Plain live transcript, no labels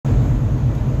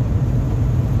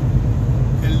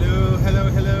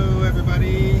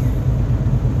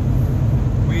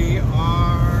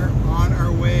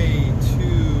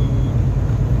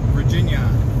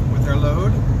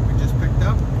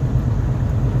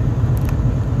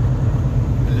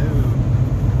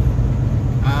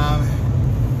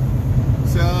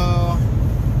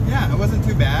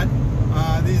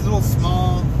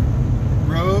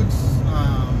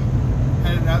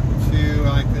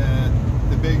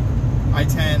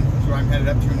I-10 is where I'm headed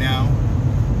up to now.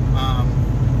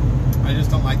 I just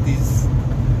don't like these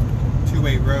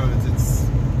two-way roads. It's,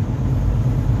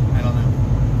 I don't know.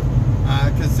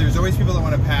 Because there's always people that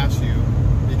want to pass you,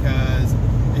 because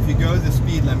if you go the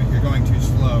speed limit, you're going too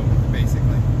slow,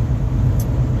 basically.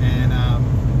 And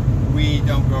we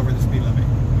don't go over the speed limit.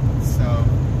 So,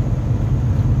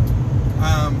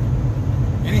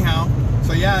 anyhow,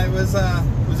 so yeah, it was a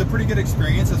pretty good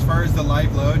experience as far as the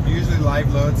live load. Usually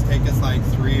live loads take us like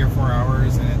 3 or 4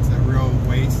 hours, and it's a real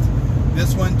waste.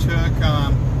 This one took,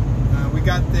 we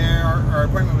got there, our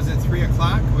appointment was at 3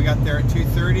 o'clock. We got there at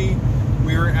 2:30.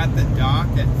 We were at the dock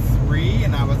at 3,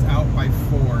 and I was out by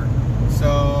 4.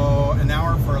 So an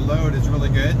hour for a load is really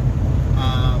good.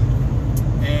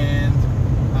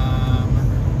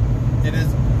 It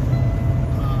is,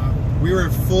 we were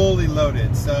fully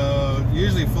loaded. So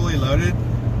usually fully loaded,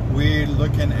 we're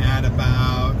looking at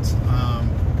about,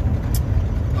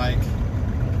 like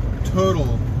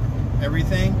total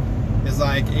everything is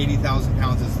like 80,000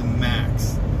 pounds is the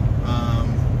max.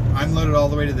 I'm loaded all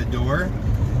the way to the door,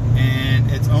 and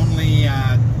it's only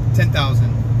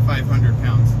 10,500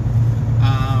 pounds,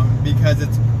 because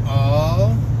it's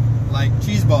all like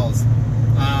cheese balls.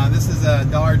 This is a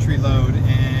Dollar Tree load,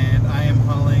 and I am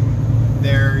hauling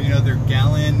their, you know, their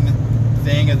gallon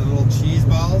thing of the little cheese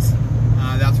balls.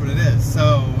 That's what it is.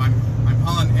 So I'm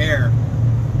hauling air.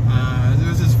 It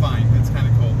was just fine. It's kind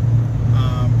of cool.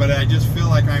 But I just feel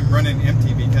like I'm running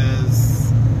empty,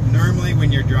 because normally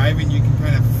when you're driving, you can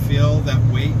kind of feel that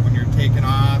weight when you're taking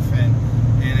off, and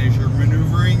as you're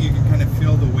maneuvering, you can kind of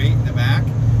feel the weight in the back.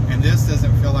 And this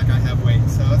doesn't feel like I have weight,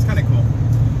 so it's kind of cool.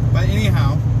 But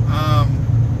anyhow,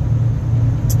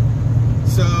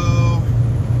 so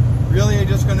really I'm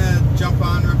just gonna jump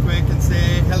on real quick and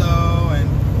say hello and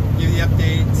give you the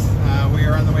update. We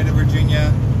are on the way to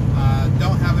Virginia.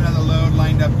 Don't have another load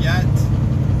lined up yet.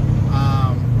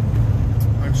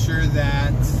 I'm sure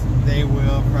that they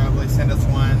will probably send us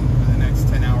one in the next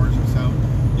 10 hours or so.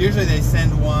 Usually they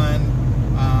send one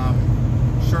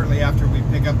shortly after we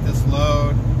pick up this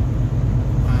load,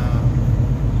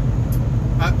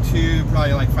 up to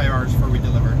probably like 5 hours before we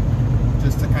deliver,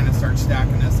 just to kind of start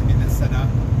stacking this and getting this set up.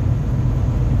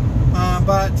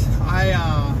 But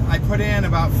I put in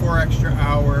about 4 extra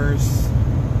hours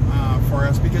for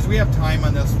us, because we have time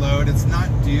on this load. It's not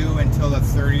due until the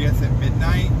 30th at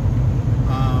midnight,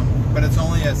 but it's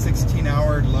only a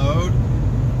 16-hour load.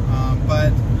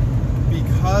 But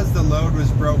because the load was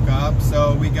broke up,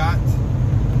 so we got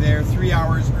there 3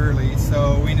 hours early,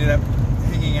 so we ended up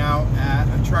hanging out at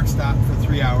a truck stop for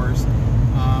 3 hours,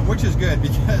 which is good,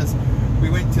 because we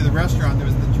went to the restaurant that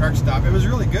was the truck stop. It was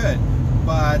really good,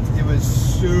 but it was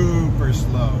super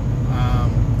slow.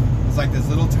 It's like this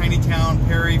little tiny town,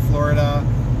 Perry, Florida,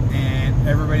 and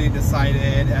everybody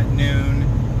decided at noon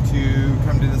to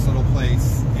come to this little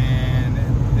place, and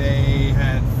they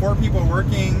had 4 people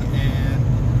working,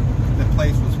 and the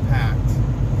place was packed.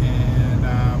 And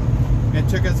it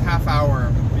took us half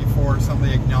hour before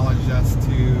somebody acknowledged us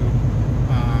to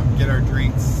get our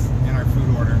drinks and our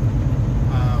food order.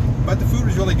 But the food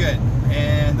was really good,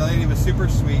 and the lady was super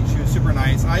sweet. She was super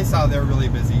nice. I saw they were really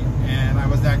busy, and I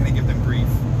was not going to give them grief.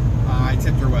 I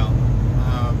tipped her well,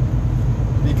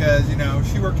 because, you know,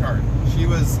 she worked hard. She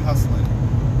was hustling.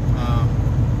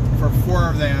 For 4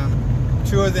 of them,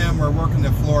 2 of them were working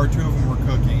the floor, 2 of them were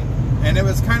cooking. And it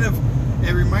was kind of,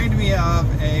 it reminded me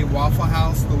of a Waffle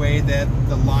House, the way that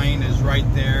the line is right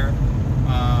there.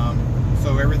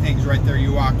 So everything's right there.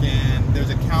 You walk in, there's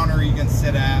a counter you can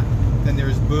sit at, then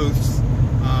there's booths,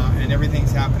 and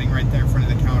everything's happening right there in front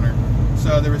of the counter.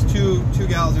 So there was two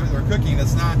gals that were cooking.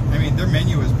 It's not, I mean, their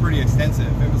menu was pretty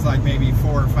extensive. It was like maybe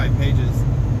 4 or 5 pages.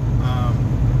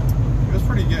 It was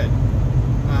pretty good.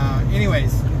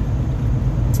 Anyways,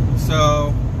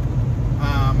 so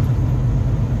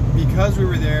because we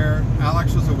were there,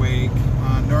 Alex was awake.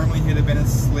 Normally he'd have been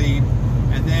asleep.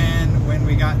 And then when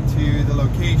we got to the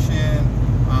location,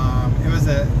 it was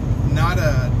the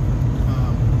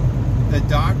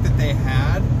dock that they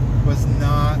had was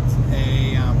not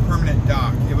a permanent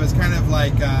dock. It was kind of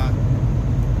like, I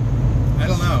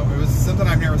don't know, it was something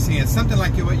I've never seen. It's something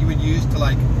like what you would use to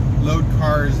like load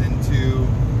cars into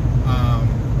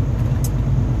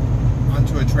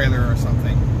onto a trailer or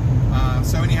something.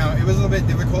 So anyhow, it was a little bit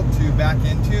difficult to back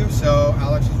into, so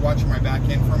Alex was watching my back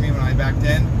end for me when I backed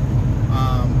in.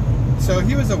 So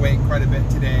he was awake quite a bit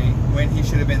today when he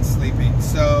should have been sleeping.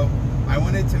 So I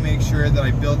wanted to make sure that I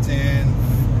built in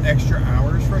extra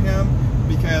hours for him,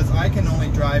 because I can only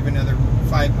drive another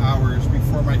 5 hours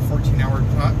before my 14-hour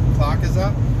clock is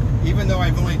up. Even though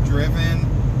I've only driven,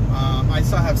 I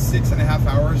still have 6.5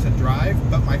 hours to drive,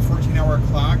 but my 14-hour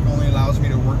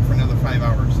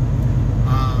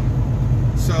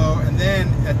and then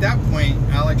at that point,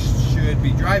 Alex should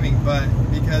be driving, but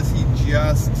because he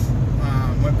just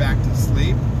went back to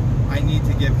sleep, I need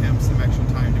to give him some extra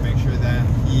time to make sure that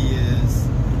he is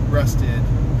rested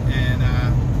and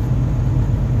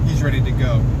he's ready to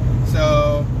go.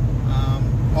 So,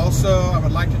 also, I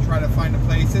would like to try to find a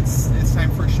place. It's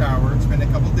time for a shower. It's been a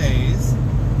couple days,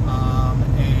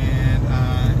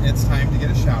 and it's time to get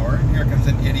a shower. Here comes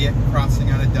an idiot crossing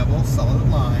on a double solid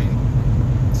line.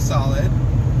 Solid.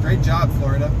 Great job,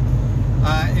 Florida.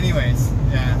 Anyways,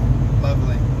 yeah,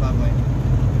 lovely, lovely.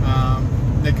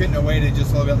 They couldn't have waited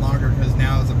just a little bit longer because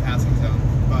now is a passing zone.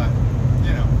 But,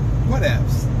 you know,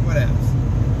 whatevs, whatevs.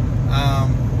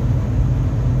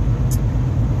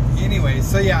 Anyways,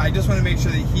 so yeah, I just want to make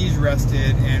sure that he's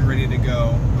rested and ready to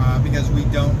go because we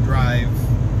don't drive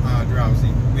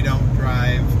drowsy. We don't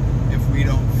drive if we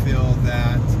don't feel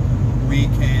that we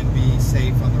can be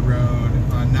safe on the road,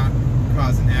 not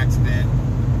cause an accident,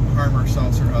 harm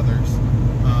ourselves or others.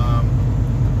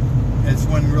 It's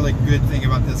one really good thing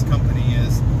about this company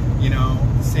is, you know,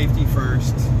 safety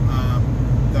first.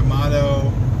 The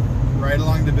motto right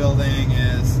along the building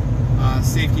is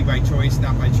safety by choice,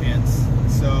 not by chance.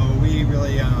 So we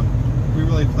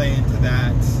really play into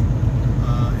that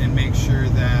and make sure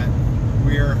that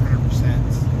we're 100%.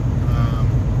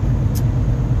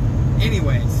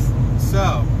 Anyways,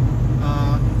 so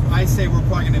I say we're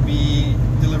probably going to be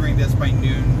delivering this by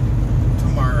noon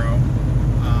tomorrow,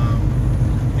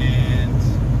 and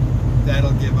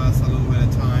that'll give us a little bit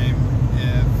of time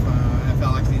if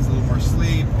Alex needs a little more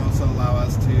sleep. Also allow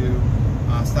us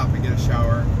to stop and get a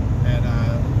shower at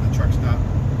a truck stop.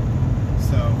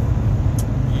 So,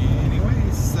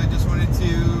 anyways, I just wanted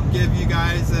to give you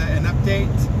guys an update.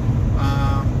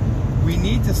 We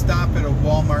need to stop at a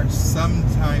Walmart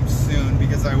sometime soon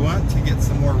because I want to get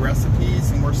some more recipes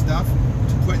and more stuff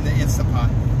to put in the Instapot.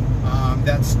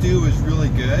 That stew is really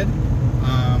good.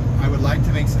 I would like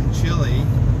to make some chili,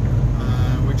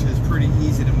 which is pretty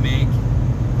easy to make.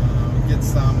 Get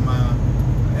some,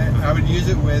 I would use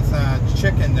it with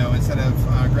chicken though instead of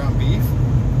ground beef.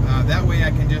 That way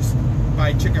I can just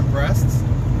buy chicken breasts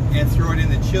and throw it in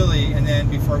the chili, and then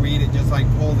before we eat it, just like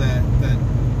pull the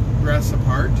breasts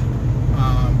apart.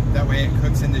 That way it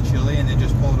cooks in the chili and then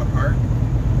just pull it apart.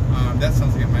 That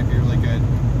sounds like it might be really good.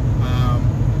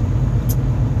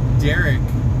 Derek,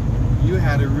 you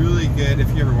had a really good, if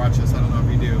you ever watch this, I don't know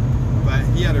if you do, but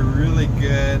he had a really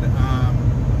good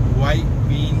white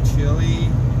bean chili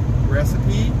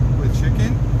recipe with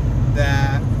chicken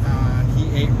that he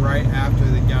ate right after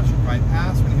the gastric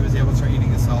bypass when he was able to start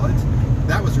eating the solids.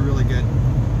 That was a really good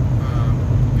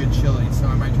good chili, so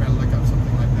I might try to look up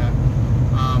something like that.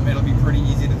 It'll be pretty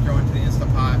easy to throw into the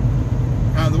Instapot.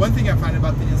 The one thing I find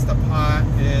about the Instapot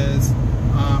is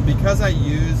because I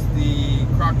use the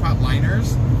crockpot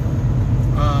liners,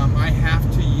 I have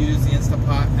to use the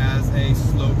Instapot as a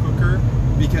slow cooker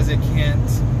because it can't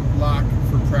lock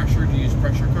for pressure to use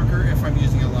pressure cooker if I'm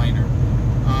using a liner.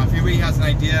 If anybody has an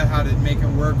idea how to make it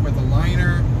work with a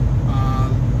liner,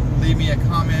 leave me a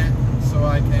comment so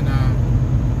I can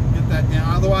get that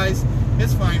down. Otherwise,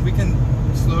 it's fine. We can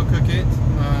slow cook it.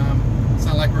 It's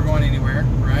not like we're going anywhere,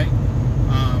 right?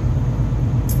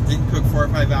 You can cook 4 or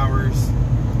 5 hours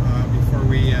before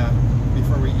we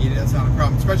eat it. That's not a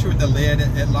problem, especially with the lid.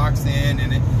 It locks in,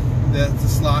 and the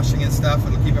sloshing and stuff,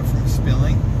 it'll keep it from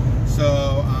spilling.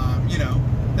 So you know,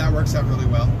 that works out really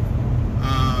well.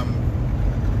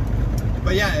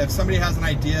 But yeah, if somebody has an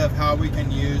idea of how we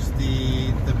can use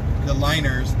the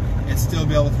liners and still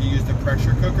be able to use the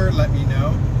pressure cooker, let me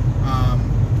know.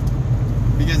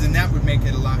 Because then that would make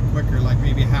it a lot quicker, like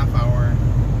maybe a half hour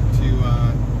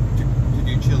to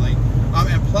do chili.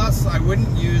 And plus, I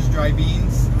wouldn't use dry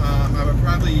beans. I would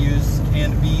probably use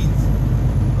canned beans.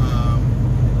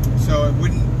 So it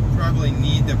wouldn't probably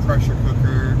need the pressure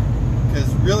cooker,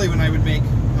 because really when I would make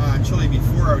chili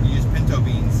before, I would use pinto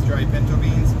beans, dry pinto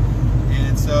beans.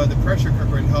 And so the pressure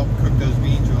cooker would help cook those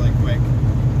beans really quick.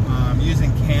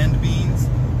 Using canned beans,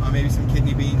 maybe some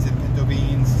kidney beans and pinto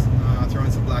beans, throw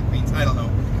in some black beans. I don't know.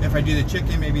 If I do the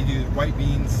chicken, maybe do white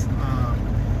beans.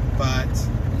 But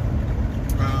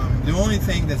the only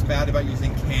thing that's bad about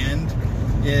using canned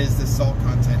is the salt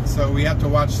content. So we have to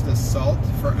watch the salt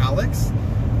for Alex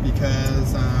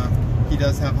because he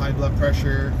does have high blood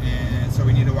pressure, and so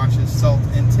we need to watch his salt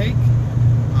intake.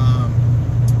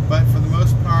 But for the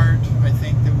most part, I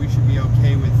think that we should be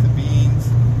okay with the beans,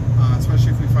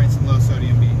 especially if we find some low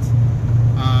sodium beans.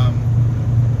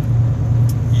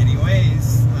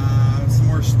 Anyways, some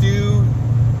more stew.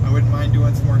 I wouldn't mind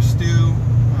doing some more stew.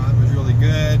 It was really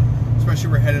good,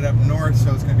 especially we're headed up north,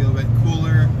 so it's going to be a little bit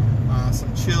cooler.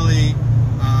 Some chili.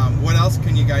 What else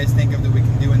can you guys think of that we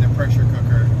can do in the pressure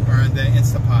cooker or the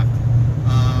Instapot?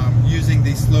 Using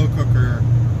the slow cooker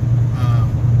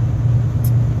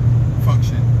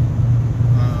function.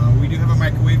 We do have a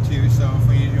microwave too, so if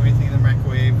we need to do anything in the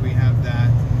microwave, we have that.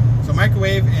 So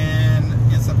microwave and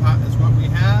Instapot is what we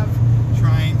have.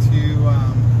 Trying to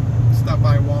stop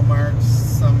by Walmart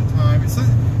sometime.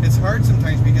 It's hard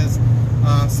sometimes because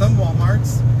some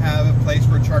Walmarts have a place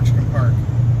where trucks can park.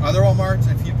 Other Walmarts,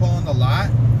 if you pull in the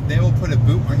lot, they will put a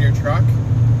boot on your truck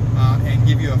and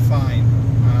give you a fine,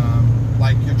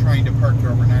 like you're trying to park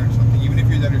there overnight or something, even if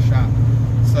you're there to shop.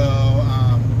 So,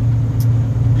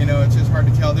 you know, it's just hard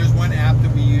to tell. There's one app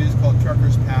that we use called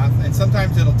Trucker's Path, and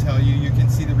sometimes it'll tell you, you can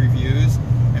see the reviews,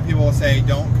 and people will say,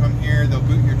 don't come here, they'll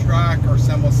boot your truck, or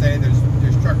some will say, there's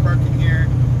truck parking here.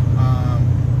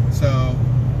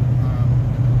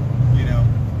 You know,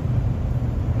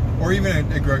 or even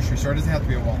a grocery store. It doesn't have to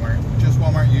be a Walmart. Just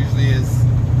Walmart usually is,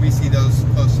 we see those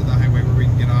close to the highway where we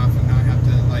can get off and not have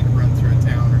to like run through a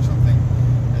town or something.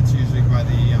 That's usually by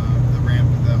the ramp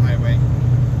of the highway.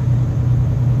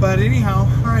 But anyhow,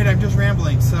 alright, I'm just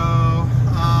rambling. So,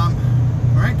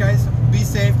 alright guys, be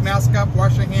safe, mask up,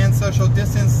 wash your hands, social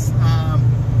distance.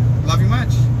 Love you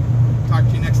much. Talk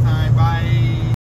to you next time. Bye.